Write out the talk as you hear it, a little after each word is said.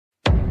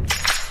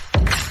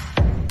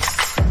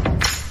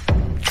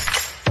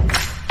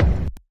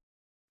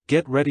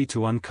Get ready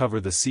to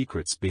uncover the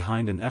secrets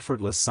behind an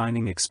effortless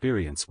signing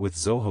experience with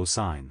Zoho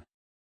Sign.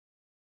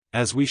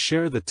 As we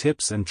share the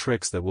tips and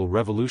tricks that will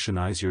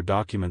revolutionize your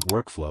document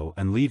workflow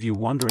and leave you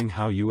wondering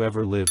how you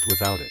ever lived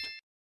without it.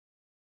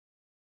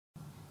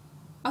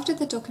 After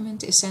the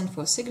document is sent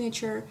for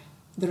signature,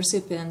 the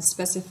recipient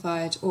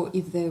specified, or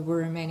if there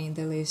were many in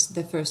the list,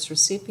 the first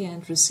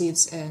recipient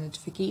receives a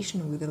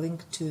notification with a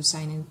link to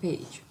sign-in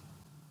page.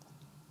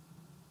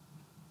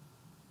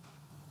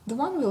 The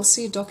one will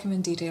see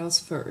document details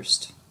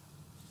first,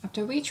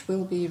 after which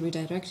will be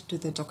redirected to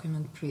the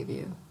document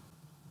preview.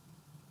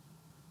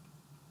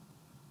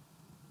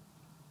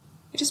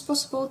 It is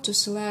possible to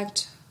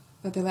select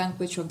the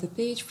language of the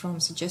page from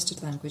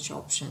suggested language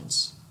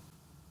options.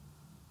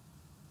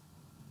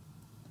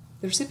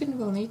 The recipient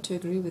will need to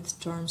agree with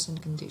terms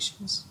and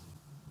conditions.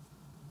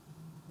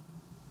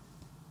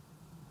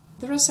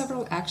 There are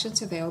several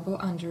actions available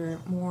under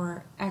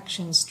More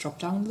Actions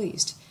drop-down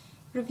list.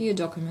 Review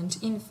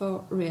document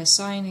info,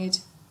 reassign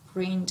it,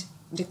 print,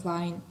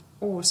 decline,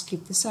 or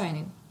skip the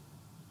signing.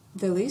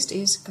 The list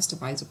is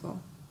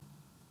customizable.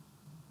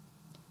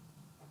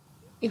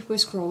 If we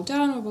scroll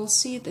down, we will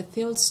see the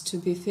fields to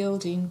be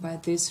filled in by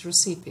this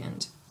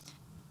recipient.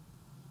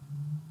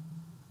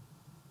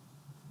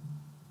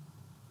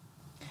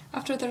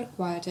 After the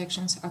required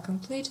actions are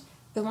complete,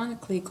 the one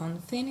click on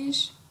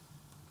Finish,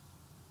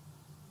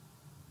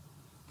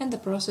 and the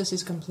process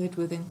is complete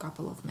within a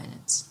couple of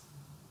minutes.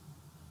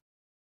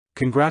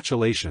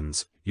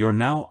 Congratulations, you're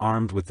now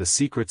armed with the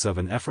secrets of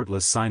an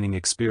effortless signing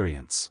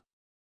experience.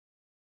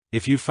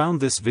 If you found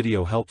this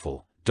video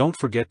helpful, don't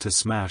forget to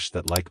smash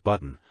that like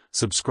button,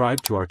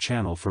 subscribe to our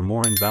channel for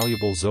more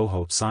invaluable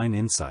Zoho Sign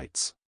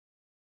insights.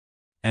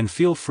 And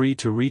feel free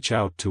to reach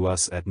out to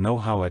us at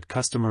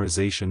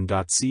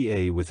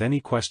knowhow@customerization.ca with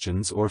any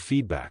questions or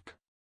feedback.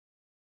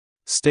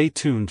 Stay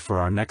tuned for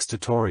our next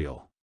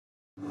tutorial.